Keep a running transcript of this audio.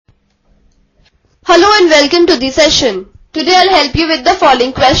Hello and welcome to the session. Today I'll help you with the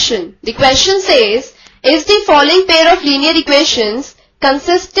following question. The question says, is the following pair of linear equations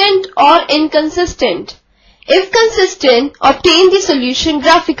consistent or inconsistent? If consistent, obtain the solution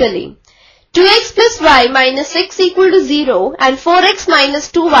graphically. 2x plus y minus 6 equal to 0 and 4x minus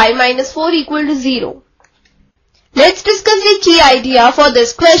 2y minus 4 equal to 0. Let's discuss the key idea for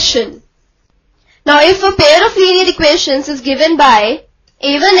this question. Now if a pair of linear equations is given by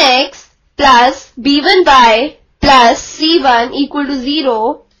a1x plus b1y plus c1 equal to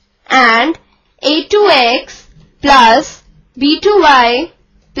 0 and a2x plus b2y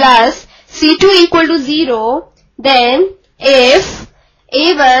plus c2 equal to 0, then if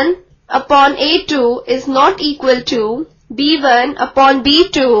a1 upon a2 is not equal to b1 upon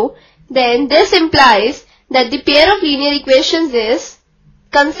b2, then this implies that the pair of linear equations is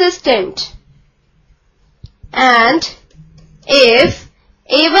consistent. And if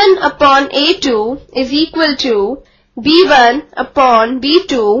a1 upon a2 is equal to b1 upon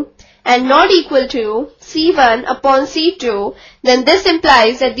b2 and not equal to c1 upon c2, then this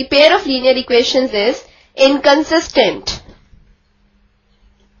implies that the pair of linear equations is inconsistent.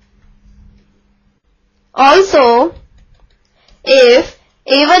 Also, if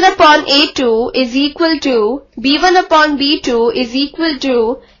a1 upon a2 is equal to b1 upon b2 is equal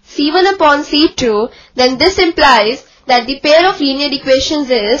to c1 upon c2, then this implies that the pair of linear equations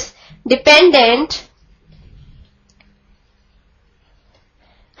is dependent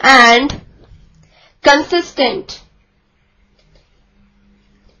and consistent.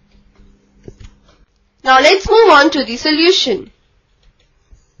 Now let's move on to the solution.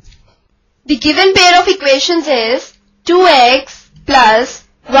 The given pair of equations is 2x plus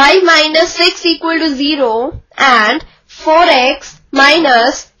y minus 6 equal to 0 and 4x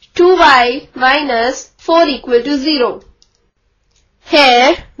minus 2y minus 4 equal to 0.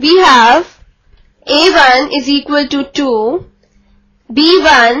 Here we have a1 is equal to 2,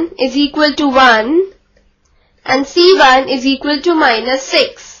 b1 is equal to 1 and c1 is equal to minus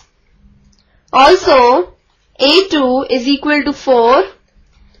 6. Also a2 is equal to 4,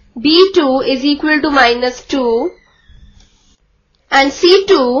 b2 is equal to minus 2 and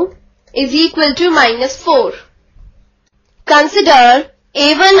c2 is equal to minus 4. Consider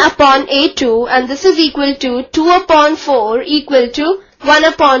a1 upon a2 and this is equal to 2 upon 4 equal to 1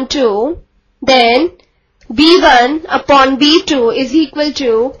 upon 2. Then b1 upon b2 is equal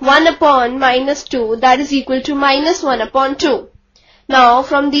to 1 upon minus 2, that is equal to minus 1 upon 2. Now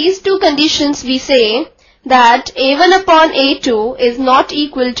from these two conditions we say that a1 upon a2 is not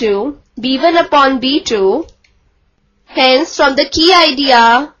equal to b1 upon b2. Hence from the key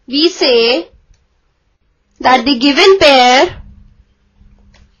idea we say that the given pair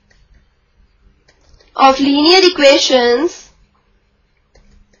of linear equations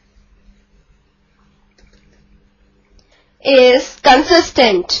is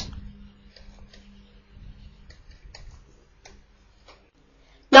consistent.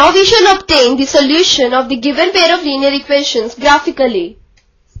 Now we shall obtain the solution of the given pair of linear equations graphically.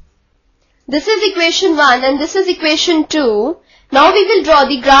 This is equation 1 and this is equation 2. Now we will draw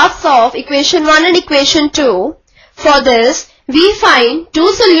the graphs of equation 1 and equation 2. For this, we find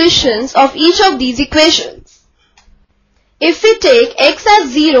two solutions of each of these equations. If we take x as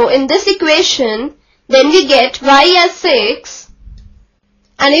 0 in this equation, then we get y as 6.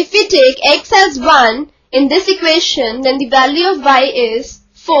 And if we take x as 1 in this equation, then the value of y is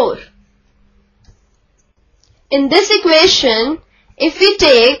 4. In this equation, if we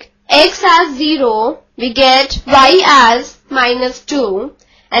take x as 0, we get y as minus 2.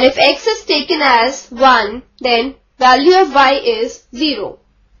 And if x is taken as 1, then value of y is 0.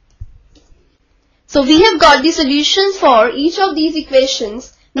 So we have got the solutions for each of these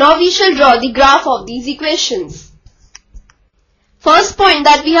equations. Now we shall draw the graph of these equations. First point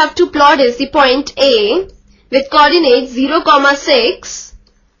that we have to plot is the point A with coordinates 0, 6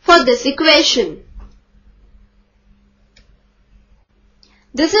 for this equation.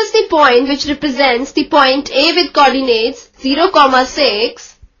 This is the point which represents the point A with coordinates 0,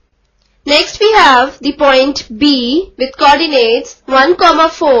 6. Next we have the point B with coordinates 1,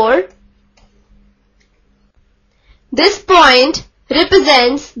 4. This point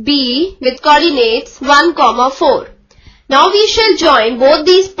represents B with coordinates 1, 4. Now we shall join both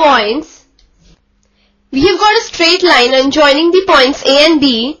these points. We have got a straight line and joining the points A and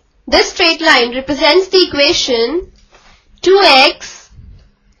B. This straight line represents the equation 2x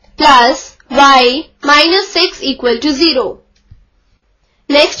plus y minus 6 equal to 0.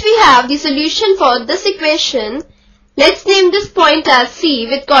 Next we have the solution for this equation. Let's name this point as C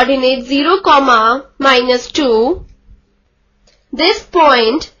with coordinates 0, minus 2. This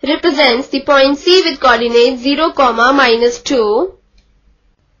point represents the point C with coordinates 0, -2.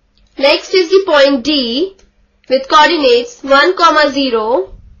 Next is the point D with coordinates 1,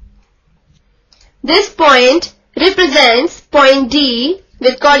 0. This point represents point D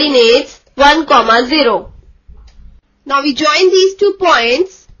with coordinates 1, 0. Now we join these two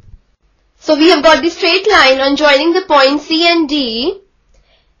points. So we have got the straight line on joining the points C and D.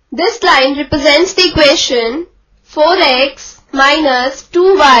 This line represents the equation 4x minus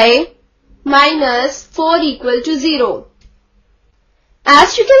 2y minus 4 equal to 0.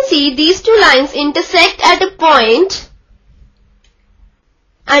 As you can see, these two lines intersect at a point,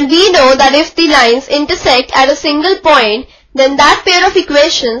 and we know that if the lines intersect at a single point, then that pair of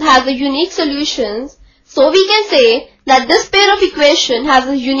equations has a unique solution. So we can say that this pair of equation has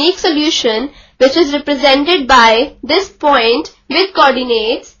a unique solution which is represented by this point with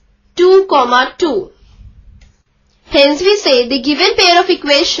coordinates 2, 2. Hence we say the given pair of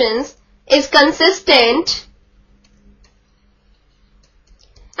equations is consistent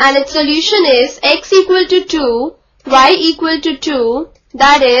and its solution is x equal to 2, y equal to 2,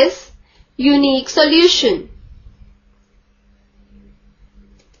 that is unique solution.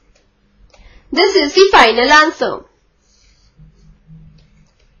 This is the final answer.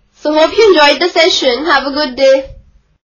 So hope you enjoyed the session. Have a good day.